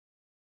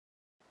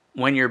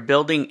When you're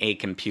building a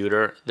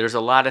computer, there's a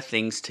lot of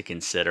things to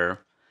consider.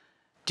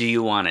 Do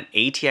you want an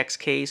ATX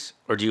case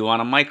or do you want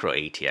a micro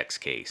ATX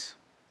case?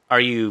 Are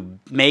you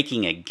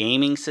making a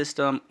gaming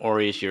system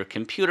or is your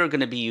computer going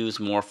to be used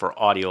more for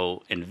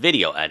audio and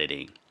video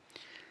editing?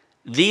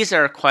 These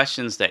are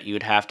questions that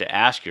you'd have to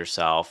ask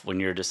yourself when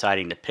you're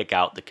deciding to pick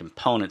out the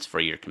components for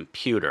your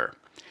computer.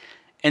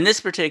 In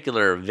this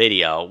particular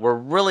video, we're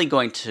really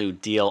going to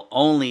deal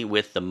only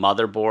with the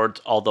motherboards,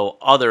 although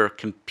other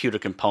computer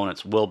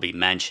components will be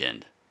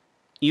mentioned.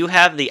 You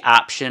have the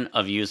option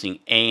of using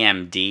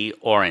AMD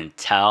or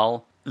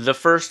Intel. The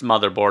first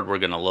motherboard we're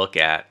going to look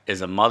at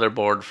is a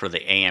motherboard for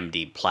the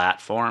AMD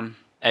platform.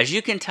 As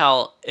you can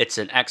tell, it's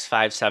an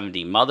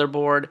X570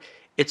 motherboard.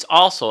 It's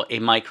also a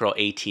micro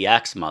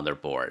ATX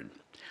motherboard.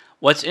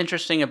 What's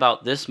interesting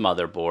about this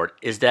motherboard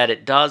is that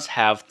it does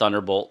have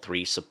Thunderbolt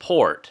 3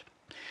 support.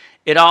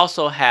 It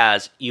also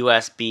has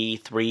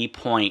USB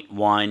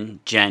 3.1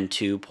 Gen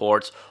 2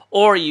 ports,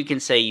 or you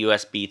can say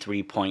USB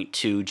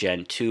 3.2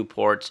 Gen 2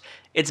 ports.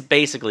 It's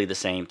basically the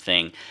same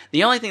thing.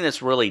 The only thing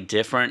that's really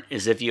different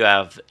is if you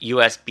have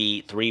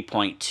USB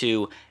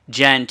 3.2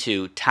 Gen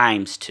 2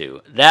 times 2.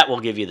 That will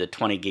give you the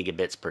 20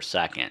 gigabits per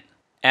second.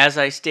 As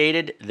I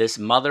stated, this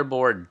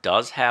motherboard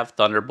does have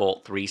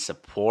Thunderbolt 3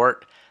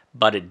 support,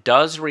 but it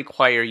does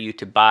require you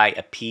to buy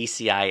a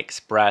PCI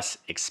Express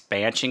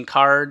expansion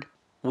card.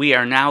 We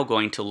are now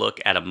going to look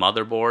at a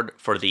motherboard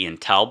for the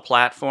Intel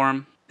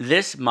platform.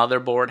 This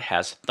motherboard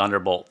has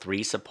Thunderbolt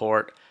 3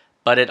 support,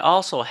 but it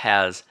also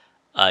has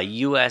a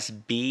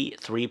USB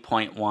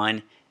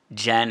 3.1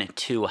 Gen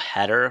 2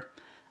 header.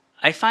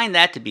 I find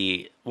that to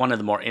be one of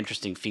the more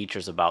interesting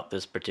features about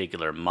this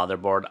particular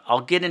motherboard.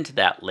 I'll get into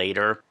that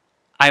later.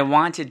 I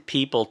wanted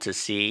people to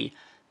see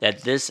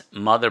that this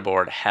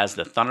motherboard has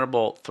the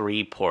Thunderbolt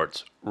 3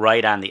 ports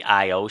right on the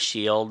I/O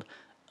shield,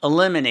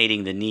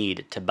 eliminating the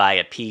need to buy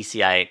a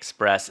PCI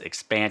Express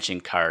expansion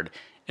card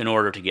in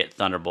order to get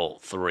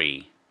Thunderbolt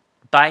 3.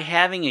 By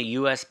having a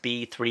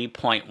USB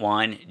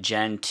 3.1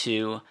 Gen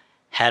 2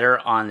 header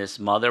on this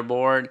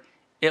motherboard,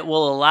 it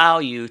will allow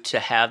you to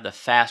have the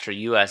faster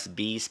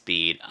USB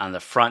speed on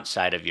the front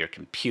side of your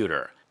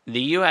computer.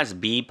 The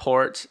USB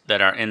ports that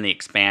are in the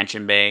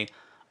expansion bay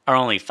are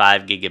only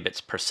 5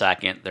 gigabits per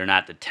second. They're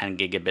not the 10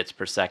 gigabits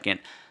per second.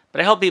 But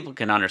I hope people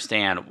can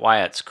understand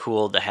why it's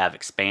cool to have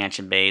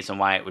expansion bays and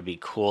why it would be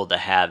cool to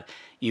have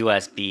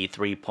USB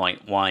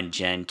 3.1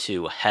 Gen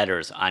 2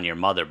 headers on your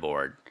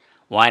motherboard.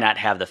 Why not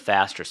have the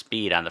faster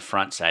speed on the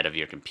front side of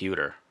your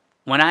computer?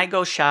 When I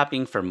go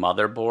shopping for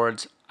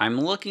motherboards,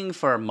 I'm looking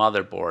for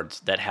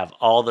motherboards that have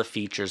all the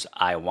features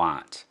I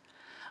want.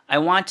 I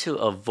want to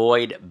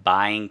avoid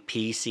buying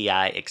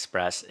PCI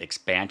Express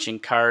expansion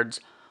cards,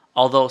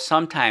 although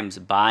sometimes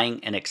buying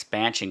an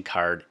expansion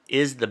card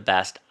is the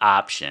best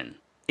option.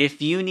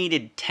 If you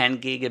needed 10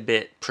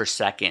 gigabit per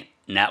second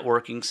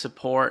networking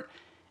support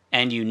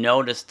and you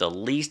noticed the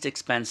least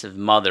expensive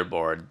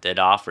motherboard that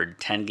offered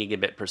 10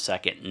 gigabit per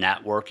second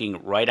networking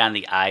right on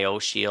the I/O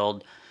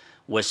shield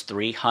was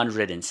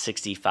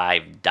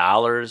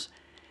 $365,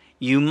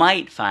 you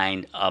might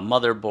find a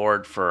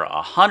motherboard for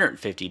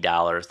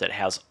 $150 that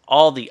has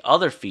all the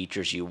other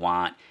features you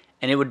want,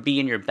 and it would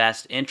be in your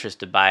best interest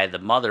to buy the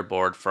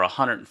motherboard for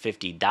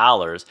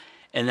 $150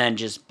 and then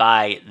just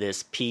buy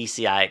this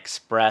PCI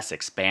Express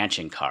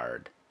expansion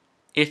card.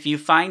 If you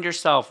find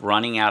yourself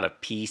running out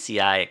of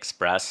PCI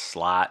Express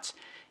slots,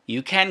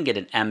 you can get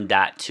an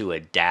M.2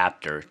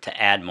 adapter to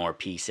add more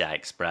PCI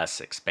Express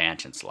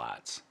expansion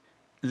slots.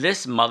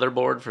 This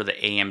motherboard for the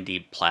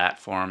AMD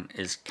platform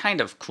is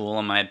kind of cool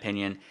in my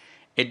opinion.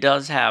 It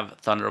does have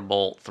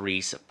Thunderbolt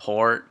 3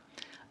 support.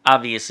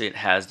 Obviously it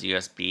has the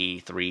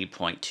USB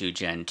 3.2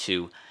 Gen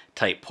 2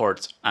 type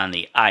ports on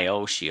the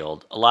I/O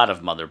shield. A lot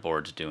of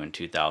motherboards do in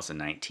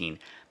 2019.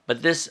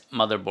 But this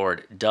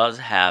motherboard does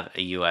have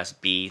a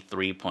USB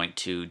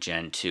 3.2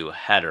 Gen 2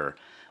 header,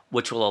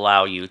 which will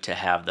allow you to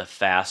have the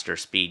faster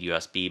speed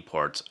USB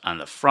ports on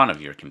the front of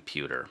your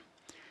computer.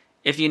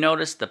 If you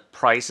notice, the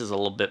price is a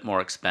little bit more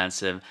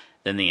expensive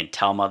than the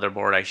Intel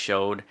motherboard I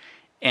showed,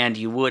 and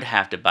you would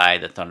have to buy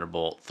the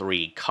Thunderbolt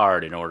 3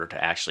 card in order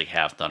to actually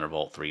have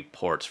Thunderbolt 3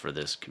 ports for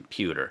this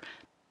computer.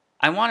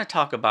 I want to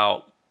talk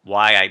about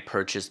why I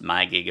purchased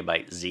my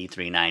Gigabyte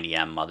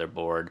Z390M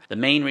motherboard. The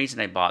main reason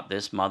I bought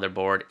this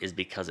motherboard is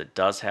because it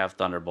does have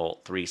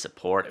Thunderbolt 3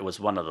 support. It was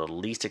one of the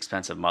least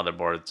expensive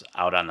motherboards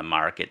out on the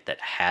market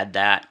that had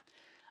that.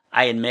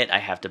 I admit I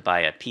have to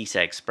buy a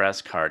PCI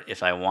Express card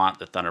if I want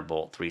the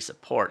Thunderbolt 3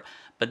 support,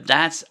 but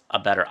that's a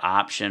better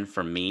option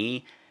for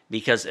me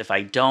because if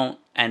I don't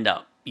end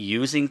up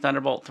using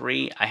Thunderbolt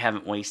 3, I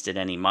haven't wasted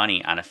any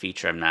money on a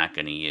feature I'm not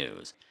going to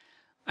use.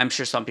 I'm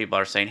sure some people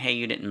are saying, hey,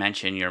 you didn't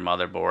mention your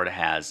motherboard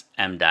has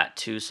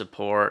M.2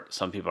 support.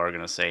 Some people are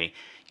going to say,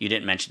 you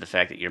didn't mention the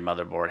fact that your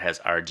motherboard has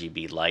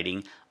RGB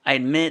lighting. I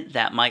admit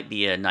that might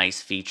be a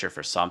nice feature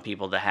for some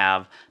people to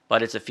have,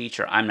 but it's a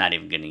feature I'm not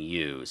even going to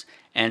use.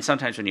 And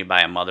sometimes when you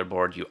buy a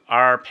motherboard, you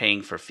are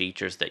paying for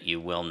features that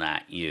you will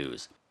not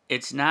use.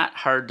 It's not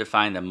hard to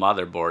find the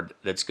motherboard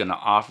that's going to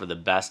offer the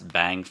best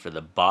bang for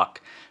the buck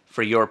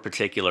for your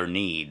particular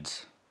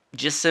needs.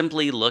 Just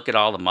simply look at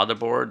all the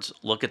motherboards,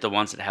 look at the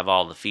ones that have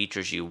all the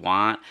features you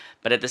want,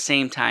 but at the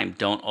same time,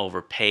 don't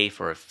overpay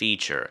for a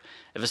feature.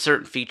 If a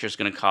certain feature is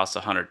going to cost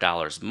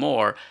 $100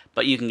 more,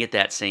 but you can get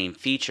that same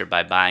feature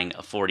by buying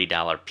a $40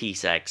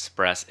 PCI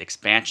Express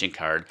expansion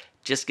card,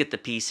 just get the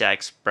PCI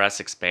Express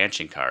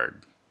expansion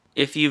card.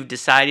 If you've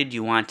decided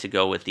you want to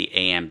go with the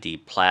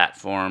AMD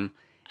platform,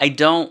 I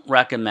don't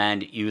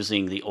recommend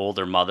using the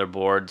older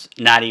motherboards,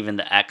 not even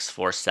the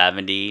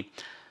X470,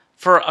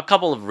 for a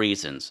couple of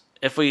reasons.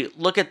 If we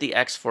look at the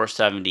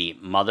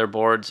X470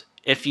 motherboards,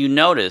 if you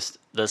notice,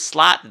 the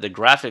slot that the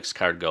graphics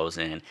card goes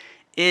in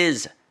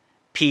is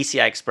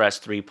PCI Express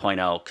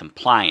 3.0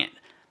 compliant,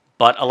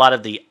 but a lot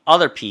of the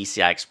other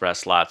PCI Express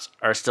slots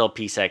are still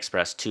PCI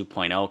Express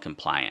 2.0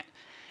 compliant.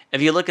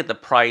 If you look at the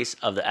price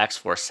of the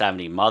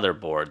X470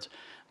 motherboards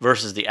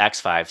versus the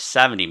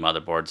X570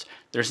 motherboards,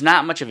 there's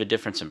not much of a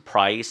difference in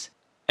price.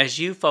 As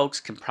you folks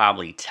can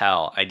probably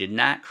tell, I did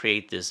not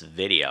create this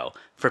video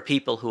for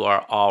people who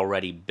are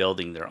already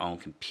building their own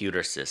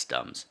computer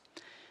systems.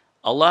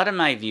 A lot of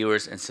my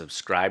viewers and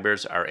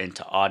subscribers are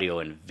into audio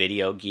and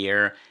video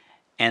gear,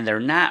 and they're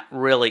not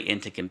really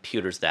into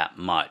computers that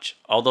much,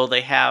 although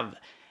they have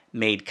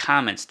made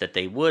comments that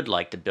they would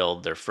like to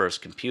build their first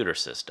computer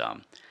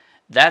system.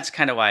 That's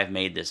kind of why I've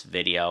made this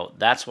video.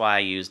 That's why I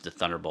use the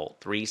Thunderbolt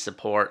 3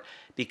 support,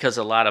 because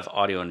a lot of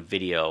audio and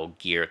video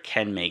gear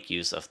can make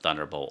use of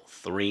Thunderbolt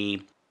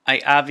 3.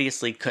 I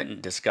obviously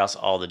couldn't discuss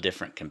all the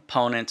different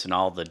components and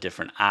all the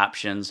different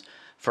options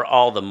for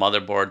all the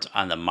motherboards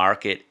on the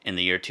market in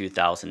the year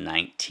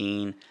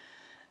 2019.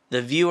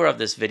 The viewer of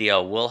this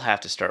video will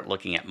have to start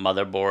looking at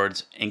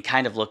motherboards and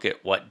kind of look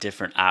at what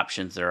different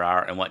options there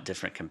are and what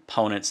different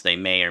components they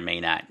may or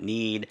may not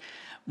need.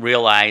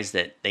 Realize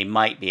that they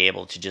might be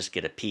able to just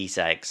get a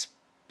PCI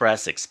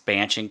Express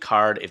expansion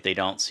card if they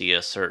don't see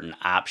a certain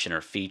option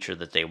or feature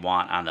that they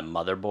want on the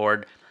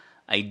motherboard.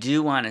 I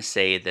do want to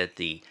say that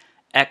the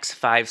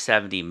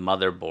X570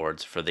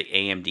 motherboards for the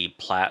AMD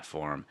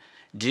platform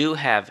do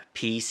have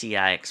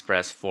PCI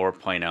Express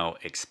 4.0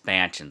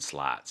 expansion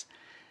slots.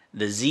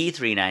 The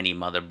Z390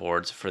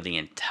 motherboards for the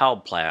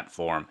Intel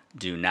platform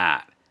do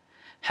not.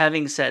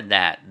 Having said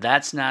that,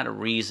 that's not a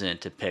reason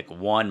to pick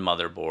one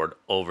motherboard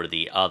over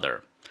the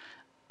other.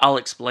 I'll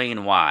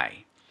explain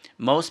why.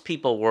 Most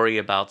people worry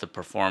about the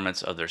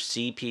performance of their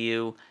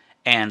CPU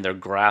and their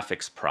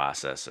graphics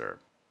processor.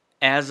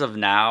 As of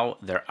now,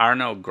 there are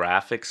no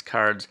graphics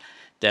cards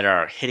that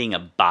are hitting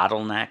a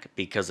bottleneck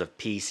because of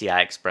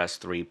PCI Express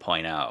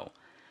 3.0.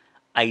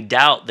 I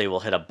doubt they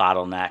will hit a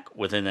bottleneck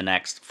within the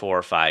next 4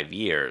 or 5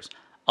 years.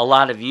 A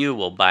lot of you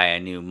will buy a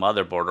new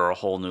motherboard or a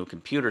whole new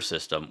computer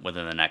system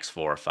within the next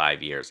 4 or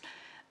 5 years.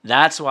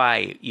 That's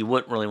why you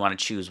wouldn't really want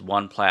to choose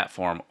one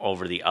platform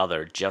over the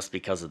other just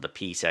because of the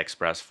PCI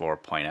Express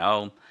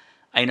 4.0.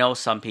 I know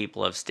some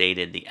people have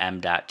stated the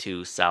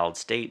M.2 solid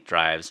state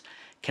drives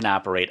can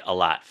operate a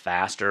lot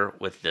faster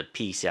with the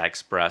PCI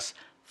Express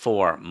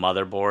 4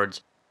 motherboards.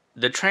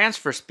 The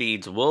transfer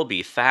speeds will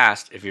be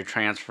fast if you're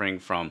transferring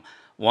from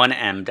one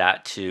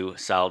M.2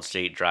 solid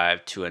state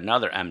drive to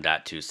another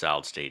M.2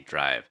 solid state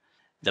drive.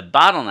 The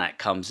bottleneck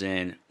comes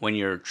in when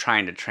you're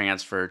trying to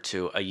transfer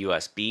to a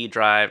USB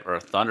drive or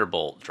a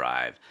Thunderbolt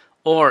drive,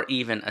 or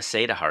even a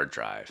SATA hard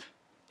drive.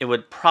 It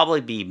would probably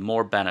be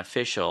more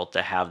beneficial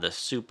to have the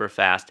super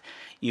fast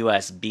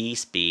USB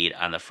speed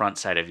on the front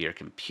side of your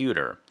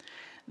computer.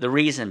 The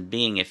reason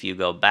being, if you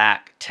go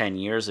back 10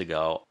 years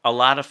ago, a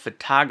lot of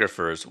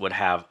photographers would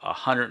have a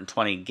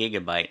 120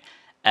 gigabyte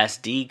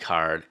SD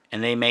card,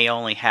 and they may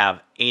only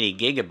have 80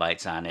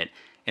 gigabytes on it,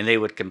 and they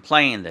would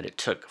complain that it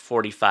took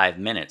 45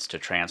 minutes to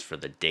transfer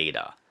the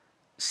data.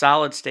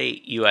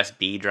 Solid-state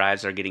USB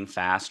drives are getting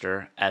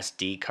faster,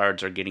 SD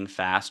cards are getting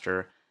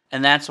faster,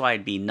 and that's why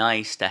it'd be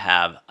nice to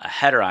have a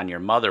header on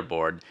your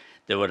motherboard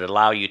that would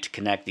allow you to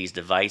connect these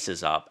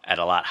devices up at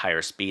a lot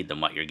higher speed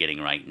than what you're getting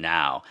right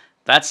now.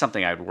 That's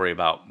something I'd worry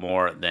about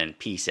more than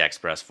PCI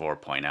Express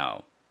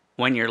 4.0.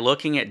 When you're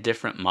looking at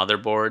different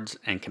motherboards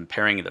and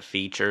comparing the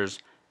features,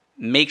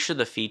 make sure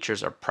the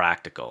features are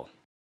practical.